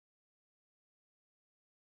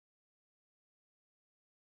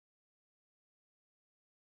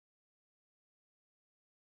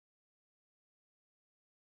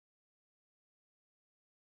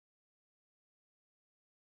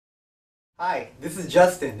Hi, this is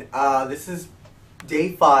Justin. This is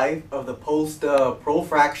day 5 of the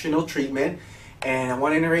post-profractional treatment, and I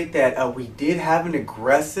want to iterate that we did have an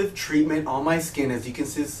aggressive treatment on my skin. As you can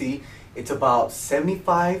see, it's about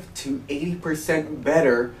 75 to 80%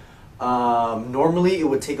 better. Normally, it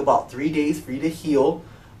would take about 3 days for you to heal,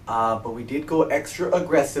 but we did go extra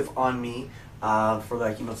aggressive on me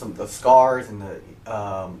for some of the scars and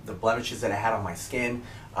the blemishes that I had on my skin.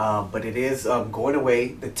 But it is going away.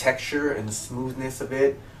 The texture and the smoothness of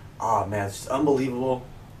it, oh man, it's just unbelievable.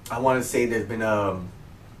 I want to say there's been an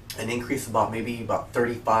increase about maybe about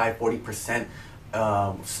 35-40%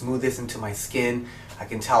 smoothness into my skin. I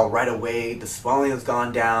can tell right away the swelling has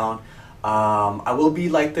gone down. I will be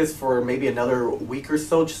like this for maybe another week or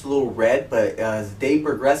so, just a little red, but as the day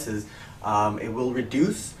progresses, it will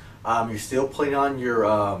reduce. You're still putting on your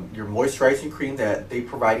moisturizing cream that they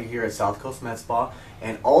provide you here at South Coast MedSpa,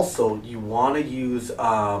 and also you want to use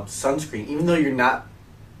sunscreen. Even though you're not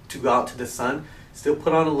to go out to the sun, still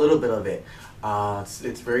put on a little bit of it.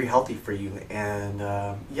 It's very healthy for you. And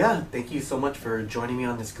yeah, thank you so much for joining me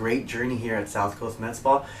on this great journey here at South Coast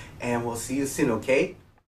MedSpa, and we'll see you soon, okay?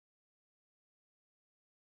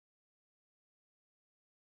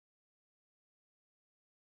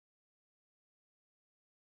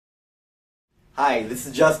 Hi, this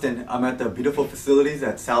is Justin. I'm at the beautiful facilities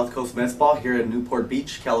at South Coast MedSpa here in Newport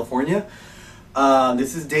Beach, California.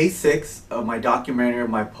 This is day 6 of my documentary of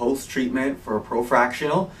my post-treatment for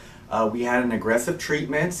Profractional. We had an aggressive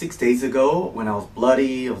treatment 6 days ago when I was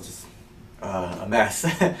bloody. It was just a mess.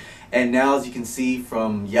 And now, as you can see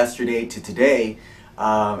from yesterday to today,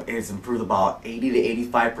 it's improved about 80 to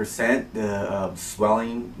 85%. The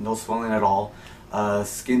swelling, no swelling at all.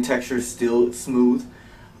 Skin texture is still smooth.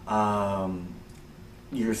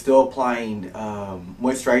 You're still applying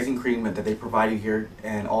moisturizing cream that they provide you here,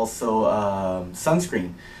 and also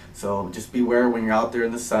sunscreen. So just beware when you're out there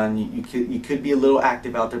in the sun. You could be a little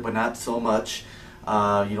active out there, but not so much.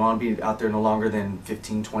 You don't want to be out there no longer than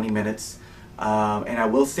 15-20 minutes. And I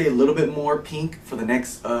will say a little bit more pink for the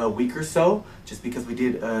next week or so, just because we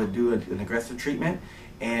did do an aggressive treatment.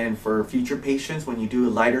 And for future patients, when you do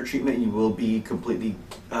a lighter treatment, you will be completely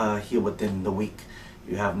healed within the week.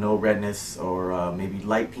 You have no redness, or maybe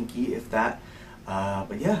light pinky, if that.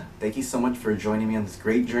 But yeah, thank you so much for joining me on this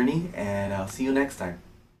great journey, and I'll see you next time.